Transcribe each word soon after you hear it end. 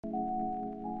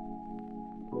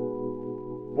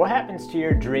What happens to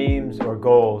your dreams or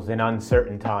goals in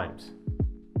uncertain times?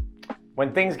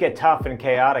 When things get tough and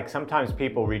chaotic, sometimes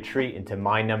people retreat into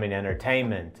mind-numbing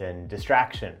entertainment and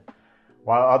distraction,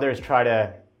 while others try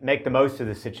to make the most of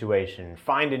the situation,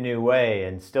 find a new way,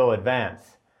 and still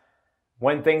advance.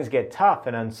 When things get tough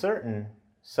and uncertain,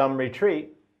 some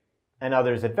retreat and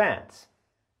others advance.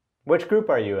 Which group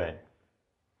are you in?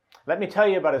 Let me tell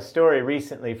you about a story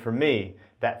recently for me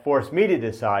that forced me to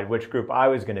decide which group I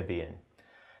was going to be in.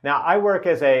 Now, I work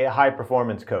as a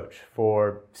high-performance coach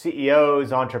for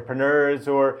CEOs, entrepreneurs,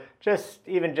 or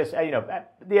the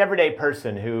everyday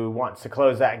person who wants to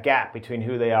close that gap between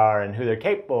who they are and who they're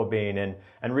capable of being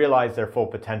and realize their full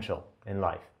potential in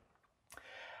life.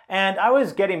 And I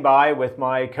was getting by with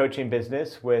my coaching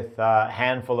business with a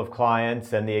handful of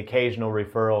clients and the occasional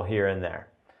referral here and there.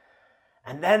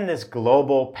 And then this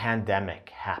global pandemic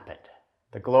happened,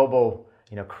 the global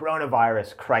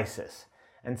coronavirus crisis.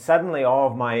 And suddenly all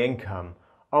of my income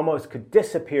almost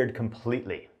disappeared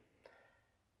completely.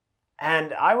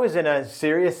 And I was in a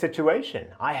serious situation.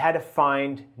 I had to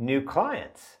find new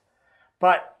clients.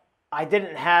 But I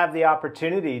didn't have the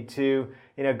opportunity to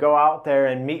go out there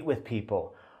and meet with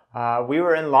people. We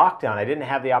were in lockdown. I didn't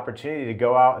have the opportunity to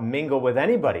go out and mingle with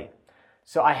anybody.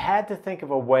 So I had to think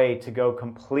of a way to go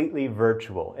completely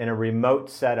virtual in a remote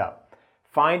setup,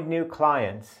 find new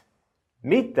clients,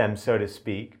 meet them, so to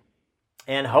speak,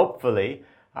 and hopefully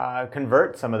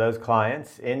convert some of those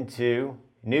clients into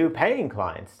new paying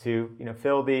clients to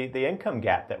fill the income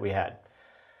gap that we had.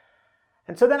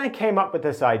 And so then I came up with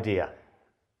this idea.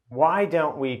 Why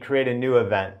don't we create a new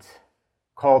event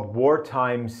called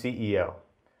Wartime CEO,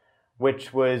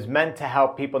 which was meant to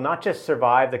help people not just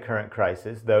survive the current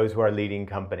crisis, those who are leading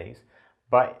companies,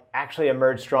 but actually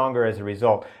emerge stronger as a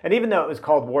result. And even though it was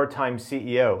called Wartime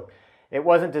CEO, it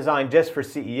wasn't designed just for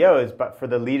CEOs, but for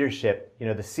the leadership, the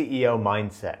CEO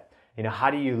mindset.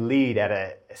 How do you lead at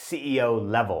a CEO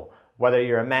level, whether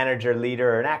you're a manager,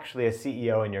 leader, or actually a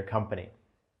CEO in your company?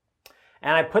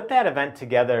 And I put that event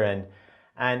together,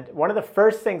 and one of the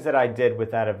first things that I did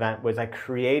with that event was I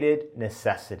created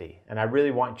necessity. And I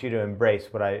really want you to embrace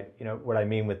what I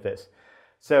mean with this.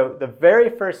 So the very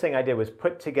first thing I did was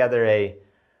put together a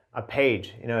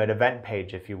page, an event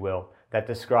page, if you will, that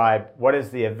describe what is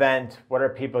the event, what are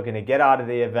people going to get out of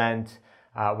the event,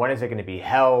 when is it going to be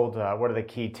held, what are the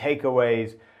key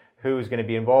takeaways, who's going to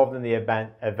be involved in the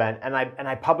event, and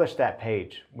I published that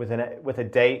page with a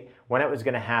date, when it was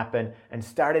going to happen, and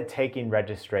started taking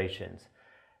registrations.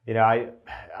 I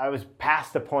was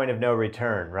past the point of no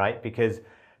return, right? Because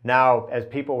now, as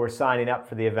people were signing up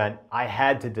for the event, I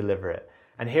had to deliver it.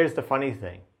 And here's the funny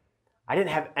thing. I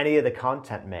didn't have any of the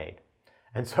content made.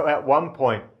 And so at one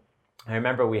point, I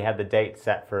remember we had the date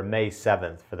set for May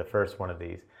 7th for the first one of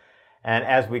these. And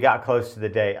as we got close to the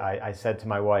date, I said to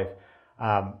my wife,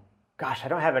 gosh, I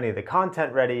don't have any of the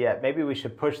content ready yet. Maybe we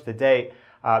should push the date.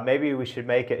 Maybe we should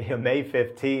make it May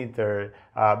 15th or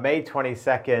May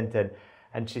 22nd.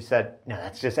 And she said, no,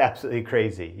 that's just absolutely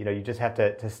crazy. You just have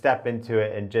to step into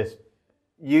it and just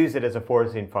use it as a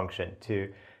forcing function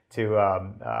to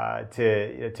get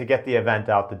the event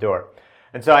out the door.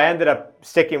 And so I ended up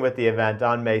sticking with the event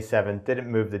on May 7th, didn't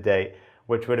move the date,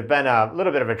 which would have been a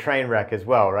little bit of a train wreck as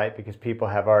well, right? Because people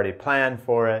have already planned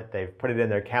for it, they've put it in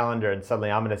their calendar, and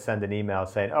suddenly I'm going to send an email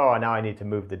saying, oh, now I need to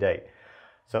move the date.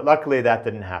 So luckily that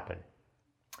didn't happen.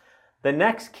 The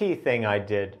next key thing I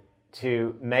did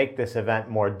to make this event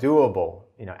more doable,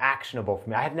 actionable for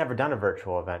me, I had never done a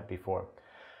virtual event before,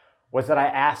 was that I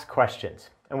asked questions.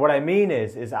 And what I mean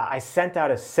is I sent out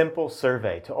a simple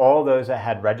survey to all those that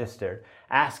had registered,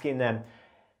 asking them,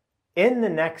 during the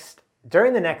next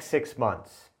 6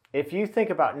 months, if you think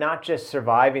about not just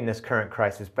surviving this current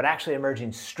crisis, but actually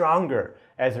emerging stronger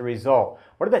as a result,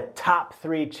 what are the top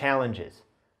 3 challenges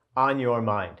on your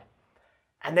mind?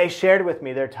 And they shared with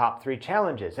me their top 3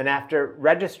 challenges. And after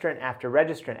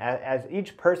registrant, as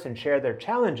each person shared their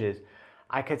challenges,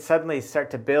 I could suddenly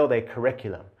start to build a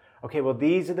curriculum. Okay, well,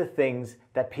 these are the things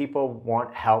that people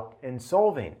want help in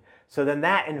solving. So then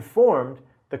that informed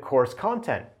the course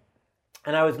content.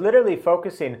 And I was literally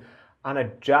focusing on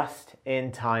a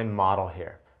just-in-time model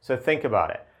here. So think about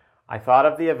it. I thought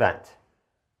of the event.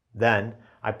 Then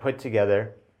I put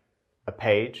together a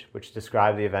page which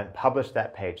described the event, published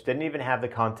that page. Didn't even have the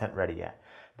content ready yet.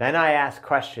 Then I asked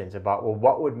questions about, well,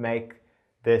 what would make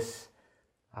this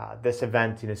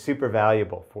event super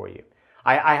valuable for you?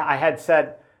 I had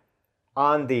said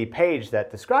on the page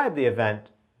that described the event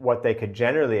what they could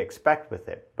generally expect with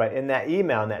it. But in that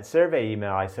email, in that survey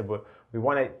email, I said, well, we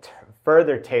want to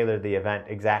further tailor the event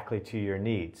exactly to your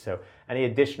needs. So any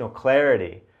additional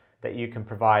clarity that you can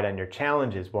provide on your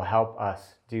challenges will help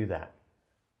us do that.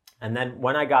 And then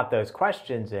when I got those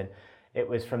questions in, it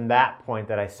was from that point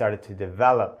that I started to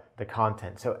develop the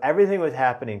content. So everything was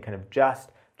happening kind of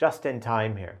just in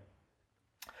time here.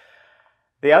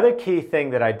 The other key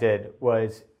thing that I did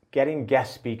was getting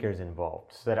guest speakers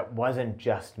involved so that it wasn't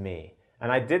just me.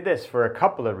 And I did this for a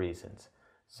couple of reasons.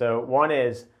 So one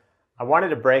is I wanted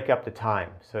to break up the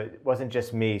time so it wasn't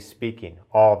just me speaking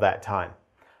all that time,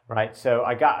 right? So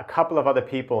I got a couple of other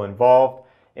people involved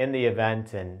in the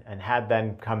event and had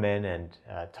them come in and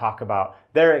talk about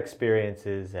their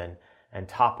experiences and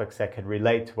topics that could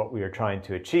relate to what we were trying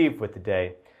to achieve with the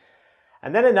day.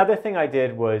 And then another thing I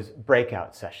did was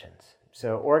breakout sessions.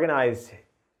 So organize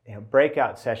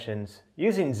breakout sessions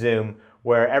using Zoom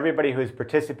where everybody who's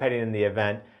participating in the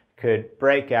event could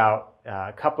break out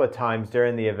a couple of times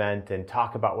during the event and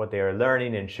talk about what they were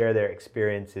learning and share their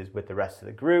experiences with the rest of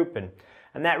the group.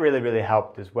 And that really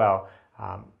helped as well,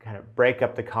 kind of break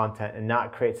up the content and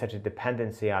not create such a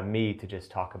dependency on me to just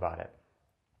talk about it.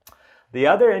 The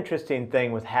other interesting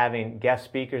thing with having guest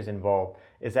speakers involved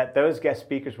is that those guest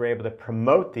speakers were able to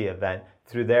promote the event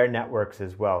through their networks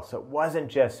as well. So it wasn't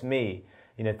just me,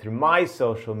 through my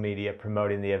social media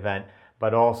promoting the event,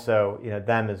 but also,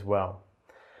 them as well.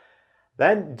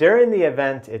 Then during the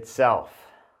event itself,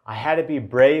 I had to be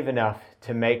brave enough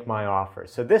to make my offer.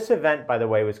 So this event, by the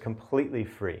way, was completely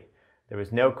free. There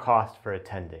was no cost for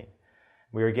attending.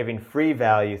 We were giving free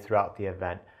value throughout the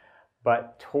event.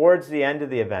 But towards the end of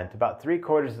the event, about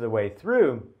 3/4 of the way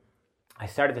through, I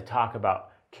started to talk about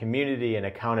community and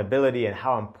accountability and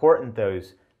how important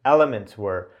those elements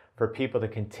were for people to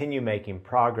continue making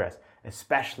progress,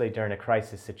 especially during a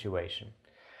crisis situation.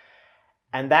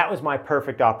 And that was my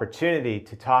perfect opportunity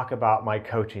to talk about my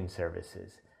coaching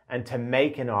services and to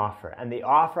make an offer. And the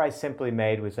offer I simply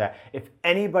made was that if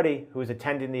anybody who was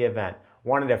attending the event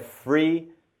wanted a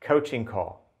free coaching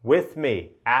call with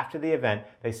me after the event,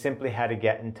 they simply had to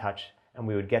get in touch and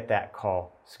we would get that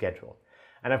call scheduled.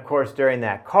 And of course, during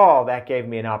that call, that gave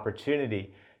me an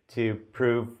opportunity to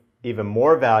prove even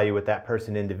more value with that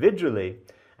person individually.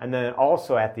 And then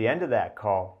also at the end of that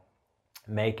call,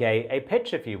 make a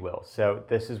pitch, if you will. So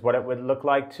this is what it would look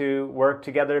like to work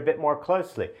together a bit more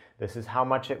closely. This is how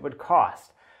much it would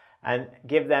cost. And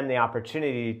give them the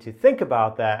opportunity to think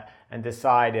about that and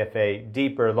decide if a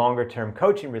deeper, longer-term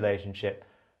coaching relationship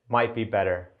might be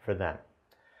better for them.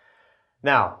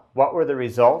 Now, what were the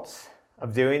results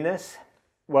of doing this?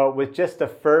 Well, with just the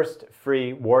first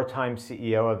free Wartime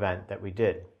CEO event that we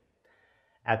did,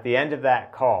 at the end of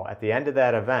that call, at the end of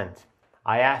that event,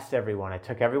 I asked everyone, I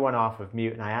took everyone off of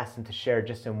mute and I asked them to share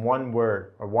just in one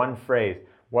word or one phrase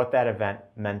what that event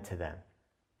meant to them.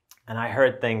 And I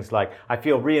heard things like, I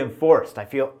feel reinforced, I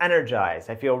feel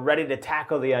energized, I feel ready to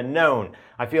tackle the unknown,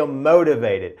 I feel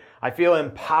motivated, I feel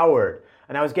empowered.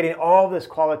 And I was getting all this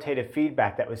qualitative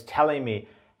feedback that was telling me,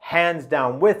 hands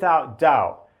down, without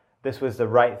doubt, this was the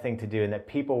right thing to do and that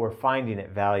people were finding it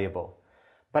valuable.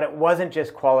 But it wasn't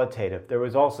just qualitative. There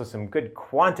was also some good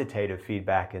quantitative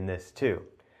feedback in this too.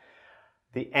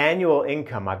 The annual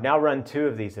income, I've now run 2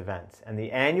 of these events, and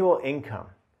the annual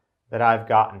income that I've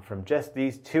gotten from just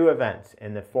these 2 events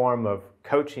in the form of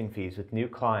coaching fees with new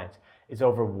clients is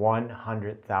over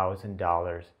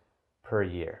 $100,000 per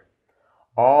year.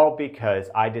 All because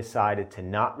I decided to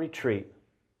not retreat,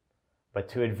 but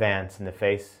to advance in the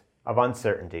face of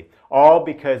uncertainty. All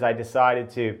because I decided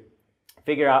to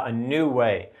figure out a new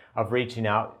way of reaching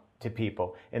out to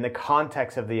people in the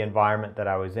context of the environment that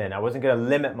I was in. I wasn't going to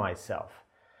limit myself.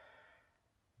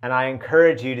 And I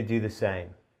encourage you to do the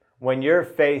same. When you're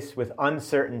faced with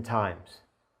uncertain times,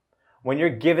 when you're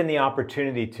given the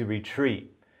opportunity to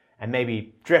retreat and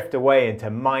maybe drift away into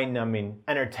mind-numbing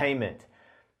entertainment,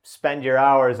 spend your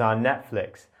hours on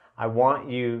Netflix, I want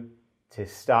you to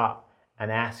stop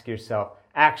and ask yourself,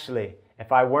 actually,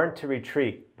 if I weren't to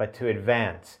retreat but to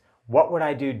advance, what would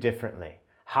I do differently?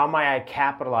 How might I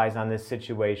capitalize on this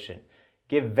situation,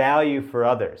 give value for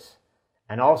others,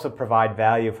 and also provide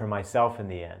value for myself in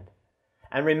the end?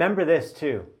 And remember this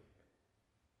too.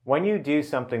 When you do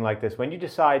something like this, when you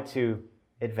decide to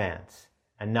advance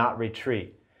and not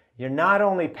retreat, you're not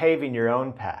only paving your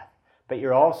own path, but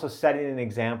you're also setting an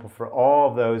example for all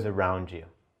of those around you.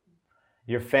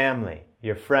 Your family,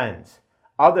 your friends,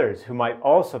 others who might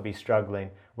also be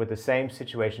struggling with the same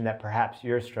situation that perhaps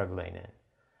you're struggling in.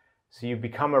 So you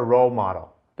become a role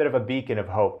model, a bit of a beacon of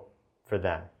hope for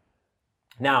them.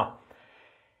 Now,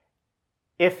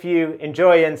 if you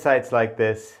enjoy insights like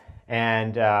this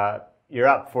and you're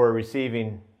up for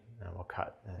receiving, we'll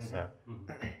cut this out.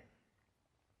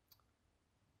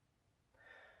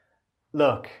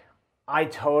 Look, I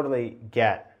totally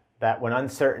get that when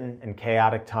uncertain and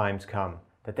chaotic times come,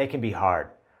 that they can be hard,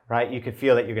 right? You could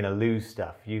feel that you're going to lose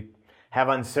stuff. You have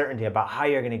uncertainty about how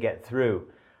you're going to get through.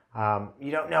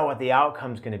 You don't know what the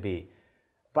outcome's going to be.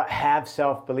 But have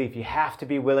self-belief. You have to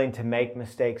be willing to make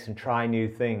mistakes and try new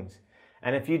things.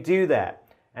 And if you do that,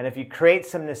 and if you create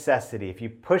some necessity, if you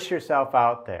push yourself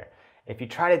out there, if you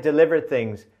try to deliver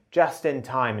things just in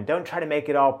time and don't try to make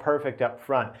it all perfect up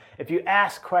front, if you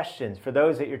ask questions for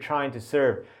those that you're trying to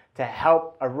serve to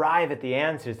help arrive at the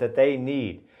answers that they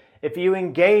need, if you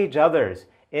engage others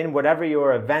in whatever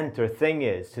your event or thing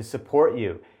is to support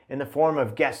you in the form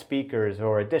of guest speakers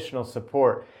or additional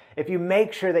support, if you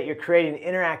make sure that you're creating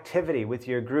interactivity with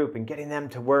your group and getting them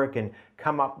to work and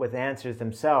come up with answers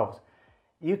themselves,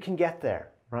 you can get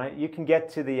there, right? You can get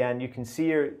to the end. You can see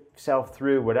yourself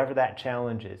through whatever that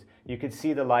challenge is. You can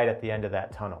see the light at the end of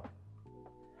that tunnel.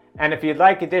 And if you'd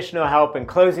like additional help in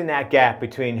closing that gap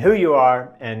between who you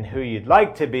are and who you'd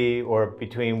like to be, or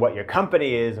between what your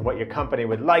company is and what your company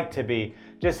would like to be,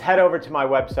 just head over to my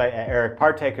website at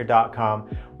ericpartaker.com,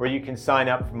 where you can sign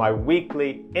up for my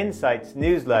weekly Insights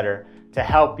newsletter to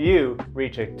help you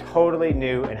reach a totally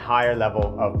new and higher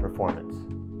level of performance.